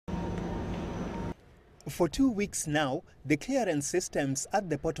For 2 weeks now, the clearance systems at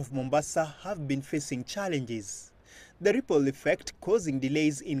the port of Mombasa have been facing challenges. The ripple effect causing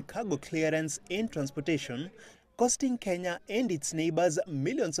delays in cargo clearance and transportation, costing Kenya and its neighbors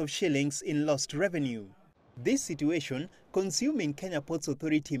millions of shillings in lost revenue. This situation consuming Kenya Ports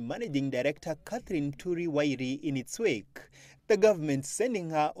Authority Managing Director Catherine Turi Wairi in its wake, the government sending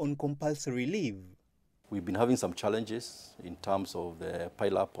her on compulsory leave. We've been having some challenges in terms of the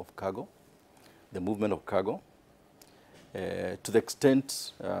pile-up of cargo, the movement of cargo. To the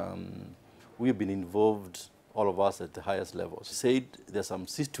extent we've been involved, all of us at the highest levels, said there are some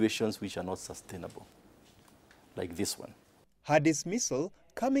situations which are not sustainable, like this one. Her dismissal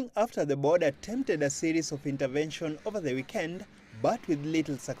coming after the board attempted a series of intervention over the weekend, but with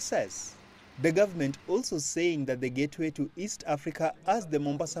little success. The government also saying that the gateway to East Africa, as the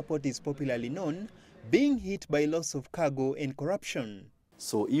Mombasa port is popularly known, being hit by loss of cargo and corruption.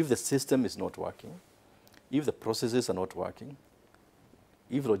 So if the system is not working, if the processes are not working,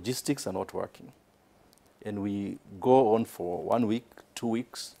 if logistics are not working, and we go on for 1 week, 2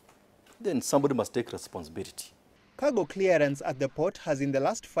 weeks, then somebody must take responsibility. Cargo clearance at the port has in the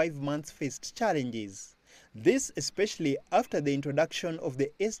last 5 months faced challenges. This especially after the introduction of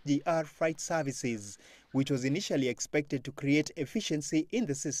the SGR freight services, which was initially expected to create efficiency in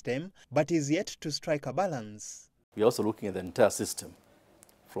the system, but is yet to strike a balance. We're also looking at the entire system,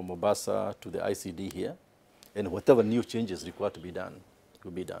 from Mombasa to the ICD here, and whatever new changes required to be done,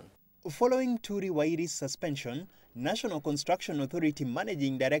 will be done. Following Turi Wairi's suspension, National Construction Authority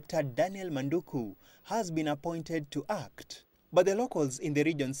Managing Director Daniel Manduku has been appointed to act. But the locals in the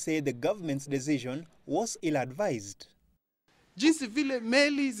region say the government's decision was ill-advised. Jinsi vile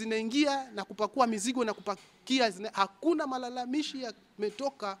meli zinaingia na kupakua mizigo na kupakia, hakuna malalamishi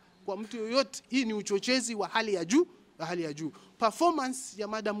yametoka kwa mtu yoyote. Hii ni uchochezi wa hali ya juu. Performance ya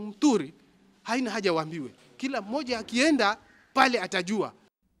Madam Mturi haina haja waambiwe. Kila mmoja akienda pale atajua.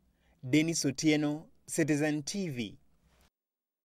 Dennis Otieno, Citizen TV.